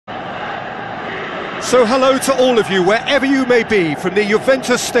So hello to all of you, wherever you may be, from the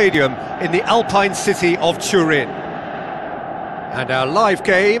Juventus Stadium in the Alpine city of Turin. And our live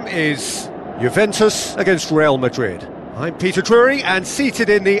game is Juventus against Real Madrid. I'm Peter Drury, and seated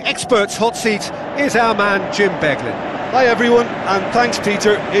in the experts' hot seat is our man Jim Beglin. Hi everyone, and thanks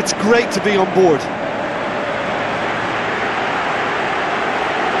Peter, it's great to be on board.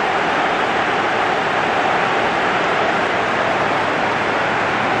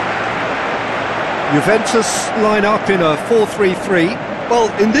 Juventus line up in a 4-3-3.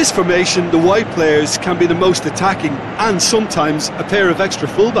 Well, in this formation, the wide players can be the most attacking, and sometimes a pair of extra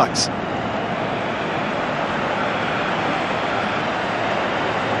fullbacks.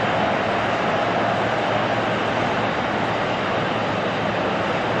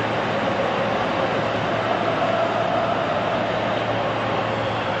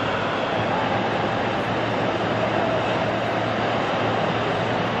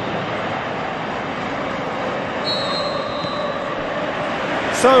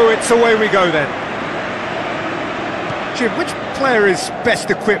 So it's away we go then. Jim, which player is best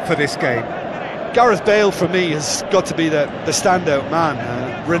equipped for this game? Gareth Bale, for me, has got to be the standout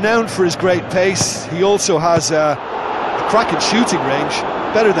man. Renowned for his great pace, he also has a cracking shooting range,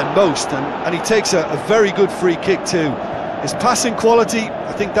 better than most, and he takes a very good free kick too. His passing quality,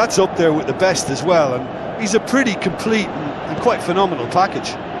 I think that's up there with the best as well, and he's a pretty complete and quite phenomenal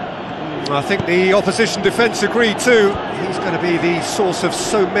package. I think the opposition defence agree too. He's going to be the source of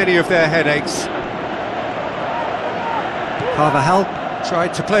so many of their headaches. Carvajal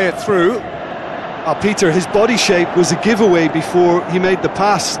tried to play it through. Peter, his body shape was a giveaway before he made the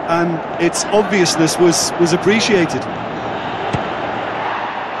pass, and its obviousness was appreciated.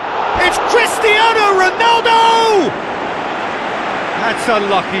 It's Cristiano Ronaldo! That's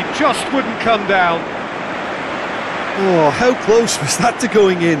unlucky, just wouldn't come down. Oh, how close was that to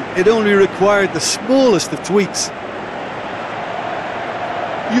going in? It only required the smallest of tweaks.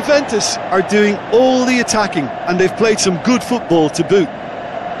 Juventus are doing all the attacking, and they've played some good football to boot.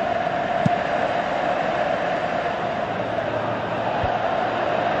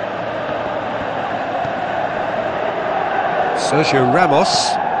 Sergio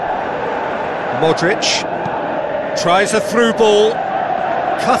Ramos. Modric tries a through ball,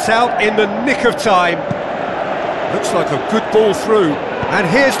 cut out in the nick of time. Looks like a good ball through, and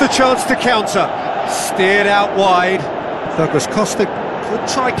here's the chance to counter. Steered out wide. Douglas Costa could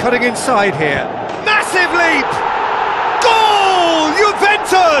try cutting inside here. Massive leap! Goal!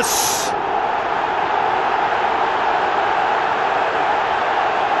 Juventus!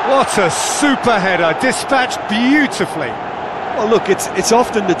 What a super header, dispatched beautifully. Well, look, it's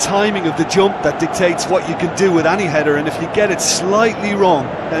often the timing of the jump that dictates what you can do with any header, and if you get it slightly wrong,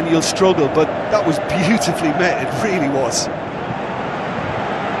 then you'll struggle, but that was beautifully met, it really was.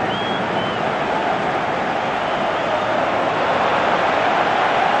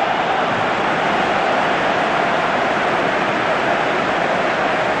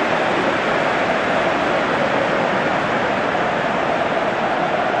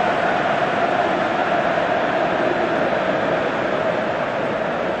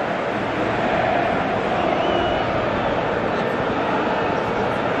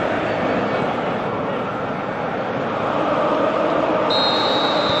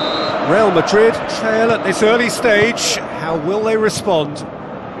 Real Madrid trail at this early stage. How will they respond?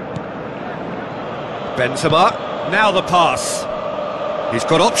 Benzema, now the pass. He's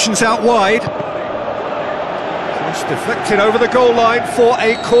got options out wide. Cross deflected over the goal line for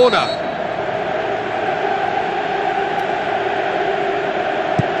a corner.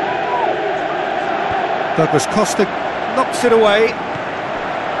 Douglas Costa knocks it away.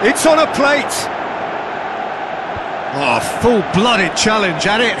 It's on a plate. Oh, full-blooded challenge,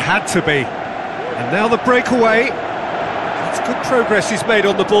 and it had to be. And now the breakaway. That's good progress he's made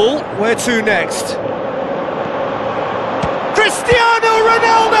on the ball. Where to next? Cristiano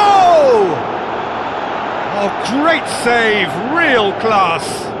Ronaldo! Oh, great save, real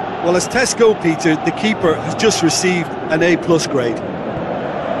class. Well, as tests go, Peter, the keeper has just received an A+ grade.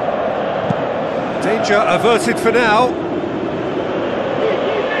 Danger averted for now.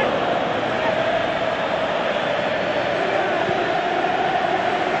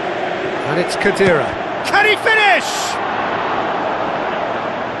 And it's Kadira. Can he finish?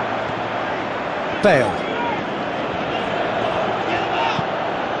 Bale.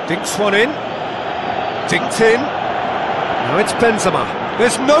 Dinks one in. Dinked in. Now it's Benzema.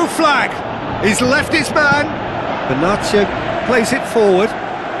 There's no flag. He's left his man. Benatia plays it forward.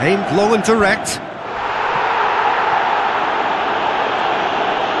 Aimed long and direct.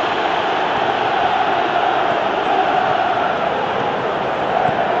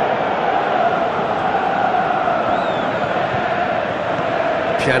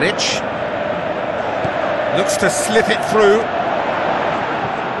 Pjanic looks to slip it through.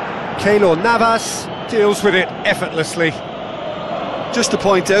 Keylor Navas deals with it effortlessly. Just to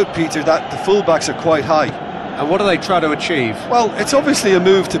point out, Peter, that the fullbacks are quite high. And what do they try to achieve? Well, it's obviously a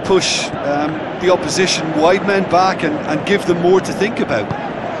move to push the opposition wide men back and give them more to think about.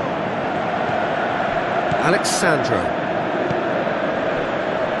 Alexandro.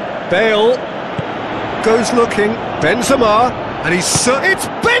 Bale goes looking. Benzema. And it's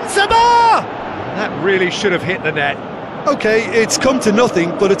Benzema! That really should have hit the net. Okay, it's come to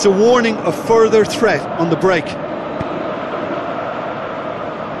nothing, but it's a warning of further threat on the break.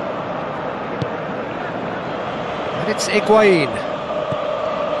 And it's Higuain.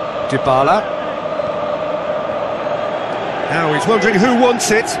 Dybala. Now he's wondering who wants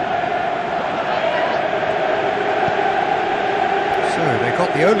it. So they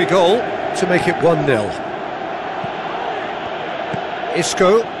got the only goal to make it 1-0.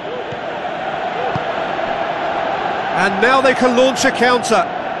 Isco. And now they can launch a counter.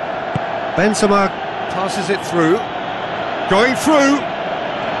 Benzema passes it through. Going through.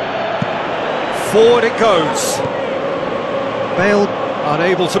 Forward it goes. Bale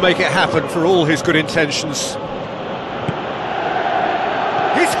unable to make it happen for all his good intentions.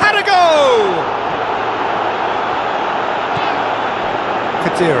 He's had a go!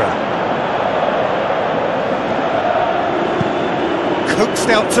 Khedira. Coaxed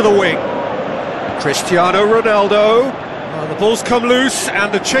out to the wing. Cristiano Ronaldo. The ball's come loose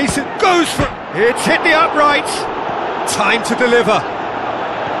and the chase it goes for... It's hit the upright. Time to deliver.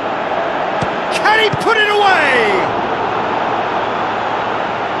 Can he put it away?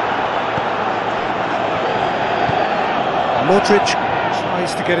 Modric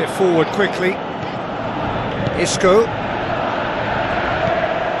tries to get it forward quickly. Isco.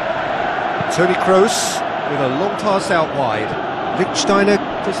 Toni Kroos with a long pass out wide. Lichtsteiner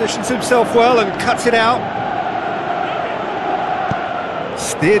positions himself well and cuts it out.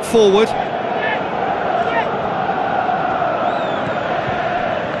 Steered forward.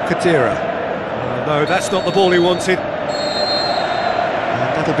 Khedira. No, that's not the ball he wanted.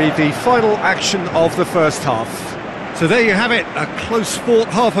 And that'll be the final action of the first half. So there you have it, a close fought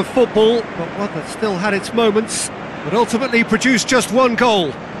half of football, but one that still had its moments, but ultimately produced just one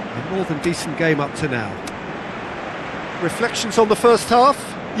goal. A more than decent game up to now. Reflections on the first half?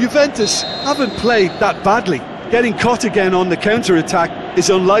 Juventus haven't played that badly. Getting caught again on the counter-attack is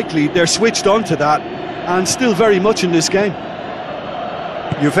unlikely. They're switched on to that and still very much in this game.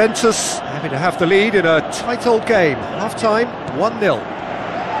 Juventus happy to have the lead in a tight old game. Half-time, 1-0.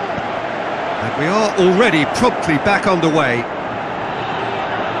 And we are already promptly back underway.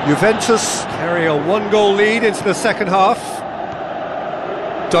 Juventus carry a one-goal lead into the second half.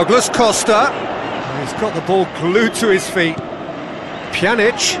 Douglas Costa. He's got the ball glued to his feet.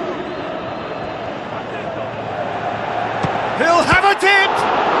 Pjanic. He'll have a dip!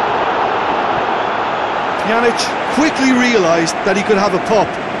 Pjanic quickly realised that he could have a pop.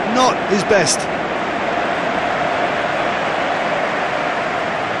 Not his best.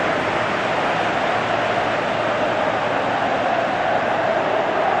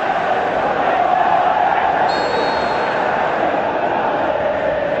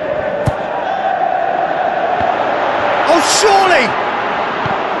 Surely!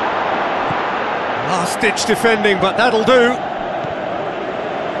 Last-ditch defending, but that'll do.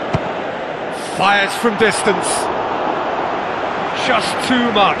 Fires from distance. Just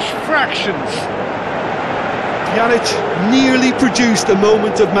too much. Fractions. Pjanic nearly produced a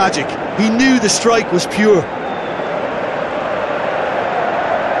moment of magic. He knew the strike was pure.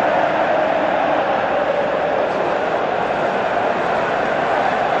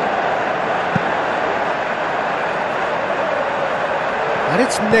 And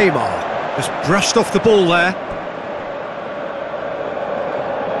it's Neymar, just brushed off the ball there.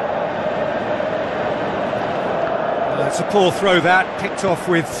 It's a poor throw that, picked off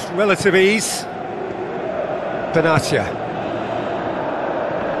with relative ease. Benatia.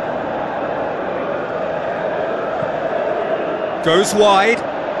 Goes wide.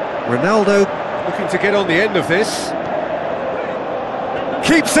 Ronaldo looking to get on the end of this.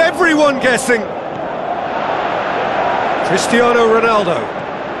 Keeps everyone guessing. Cristiano Ronaldo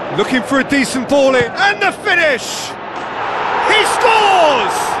looking for a decent ball in, and the finish! He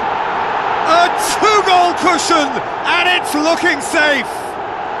scores! A two-goal cushion, and it's looking safe!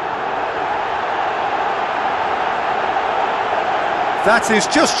 That is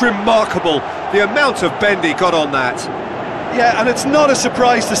just remarkable, the amount of bend he got on that. Yeah, and it's not a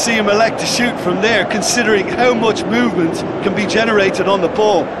surprise to see him elect to shoot from there, considering how much movement can be generated on the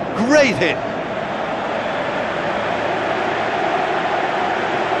ball. Great hit.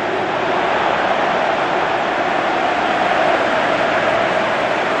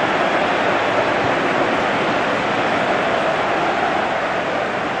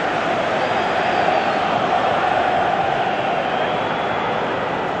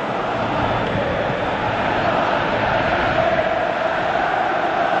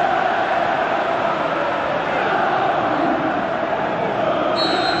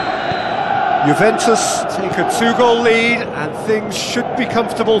 Juventus take a 2-goal lead and things should be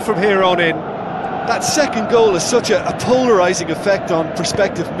comfortable from here on in. That second goal has such a polarising effect on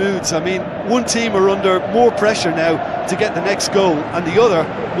prospective moods. I mean, one team are under more pressure now to get the next goal, and the other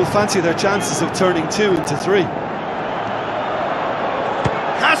will fancy their chances of turning 2 into 3.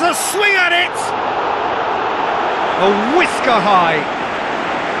 Has a swing at it! A whisker high.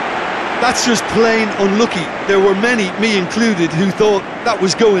 That's just plain unlucky. There were many, me included, who thought that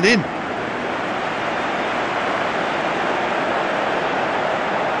was going in.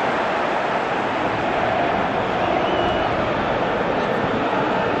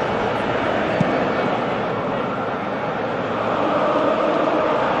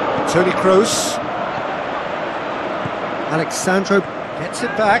 Toni Kroos. Alexandro gets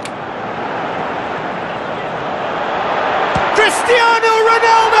it back. Cristiano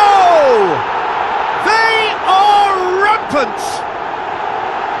Ronaldo! They are rampant!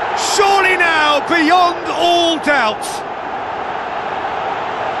 Surely now, beyond all doubt.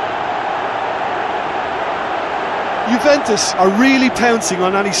 Juventus are really pouncing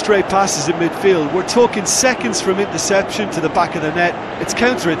on any stray passes in midfield. We're talking seconds from interception to the back of the net. It's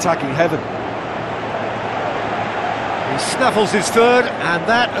counter-attacking heaven. He snaffles his third, and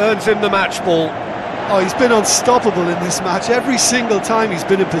that earns him the match ball. Oh, he's been unstoppable in this match. Every single time he's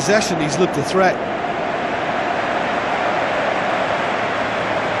been in possession, he's looked a threat.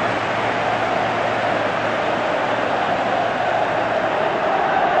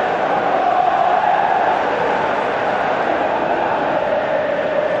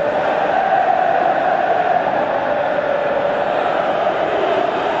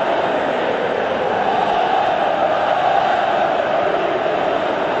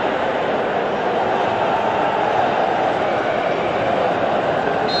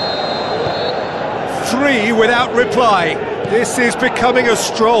 Three without reply. This is becoming a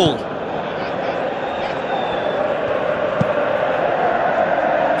stroll.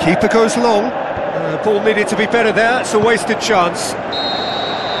 Keeper goes long. Ball needed to be better there. It's a wasted chance.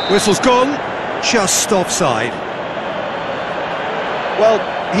 Whistle's gone. Just offside. Well,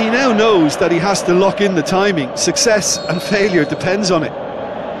 he now knows that he has to lock in the timing. Success and failure depends on it.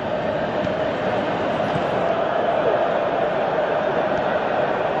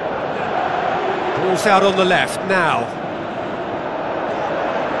 Ball's out on the left now.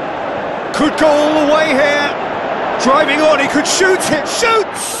 Could go all the way here. Driving on, he could shoot it.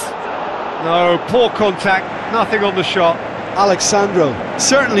 Shoots! No, poor contact. Nothing on the shot. Alexandro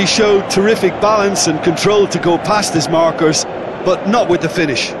certainly showed terrific balance and control to go past his markers, but not with the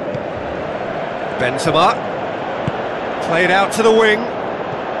finish. Benzema. Played out to the wing.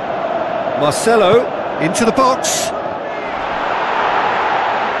 Marcelo into the box.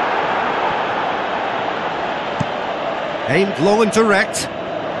 Aimed long and direct,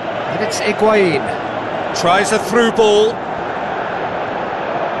 and it's Higuain. Tries a through ball.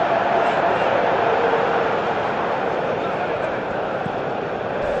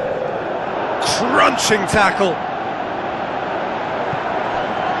 Crunching tackle.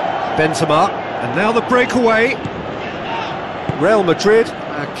 Benzema, and now the breakaway. Real Madrid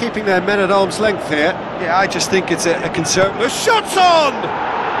keeping their men at arm's length here. Yeah, I just think it's a concern. The shot's on!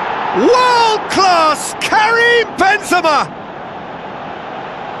 World-class Karim Benzema!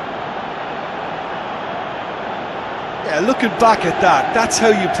 Yeah, looking back at that, that's how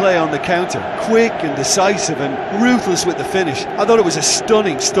you play on the counter. Quick and decisive and ruthless with the finish. I thought it was a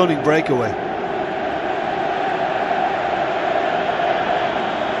stunning, stunning breakaway.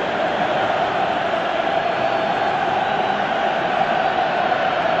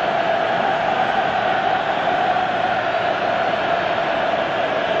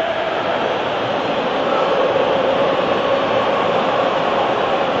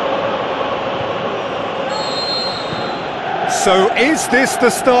 So is this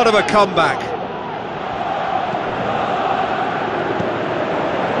the start of a comeback?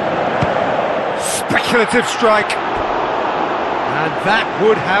 Speculative strike. And that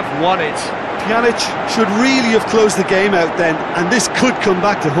would have won it. Pjanic should really have closed the game out then, and this could come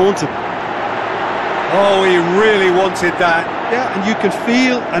back to haunt him. Oh, he really wanted that. Yeah, and you can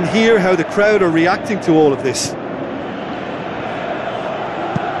feel and hear how the crowd are reacting to all of this.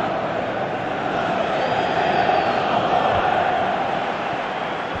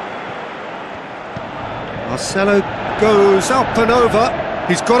 Marcelo goes up and over.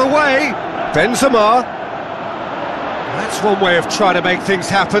 He's got away. Benzema. That's one way of trying to make things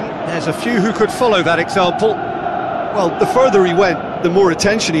happen. There's a few who could follow that example. Well, the further he went, the more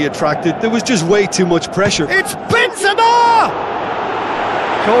attention he attracted. There was just way too much pressure. It's Benzema!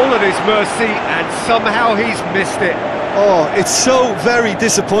 Goal at his mercy, and somehow he's missed it. Oh, it's so very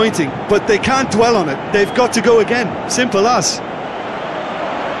disappointing, but they can't dwell on it. They've got to go again. Simple as.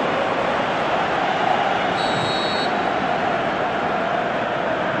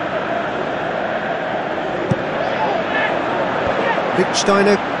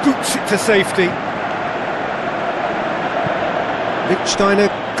 Lichtsteiner boots it to safety. Lichtsteiner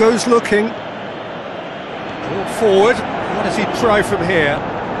goes looking. Ball forward. What does he try from here?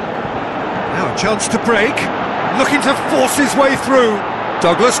 Now a chance to break. Looking to force his way through.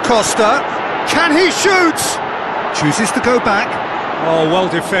 Douglas Costa. Can he shoot? Chooses to go back. Oh, well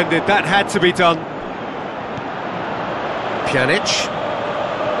defended. That had to be done. Pjanic.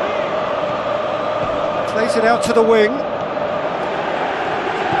 Plays it out to the wing.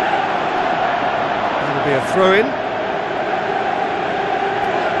 That'll be a throw-in.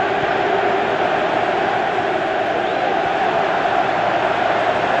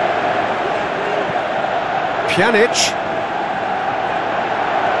 Pjanic,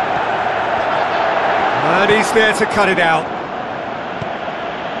 and he's there to cut it out.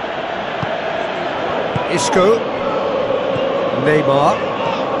 Isco, Neymar,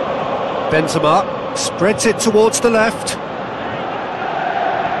 Benzema spreads it towards the left.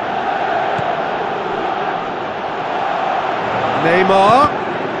 Neymar.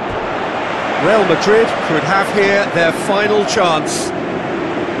 Real Madrid could have here their final chance.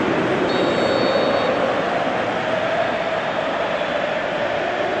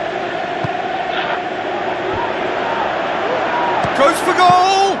 Goes for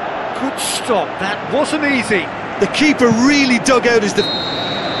goal! Good stop, that wasn't easy. The keeper really dug out his... And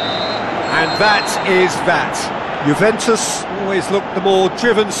that is that. Juventus always looked the more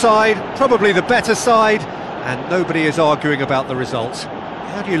driven side, probably the better side, and nobody is arguing about the result.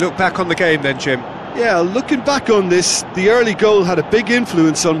 How do you look back on the game then, Jim? Yeah, looking back on this, the early goal had a big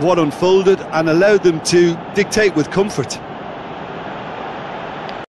influence on what unfolded and allowed them to dictate with comfort.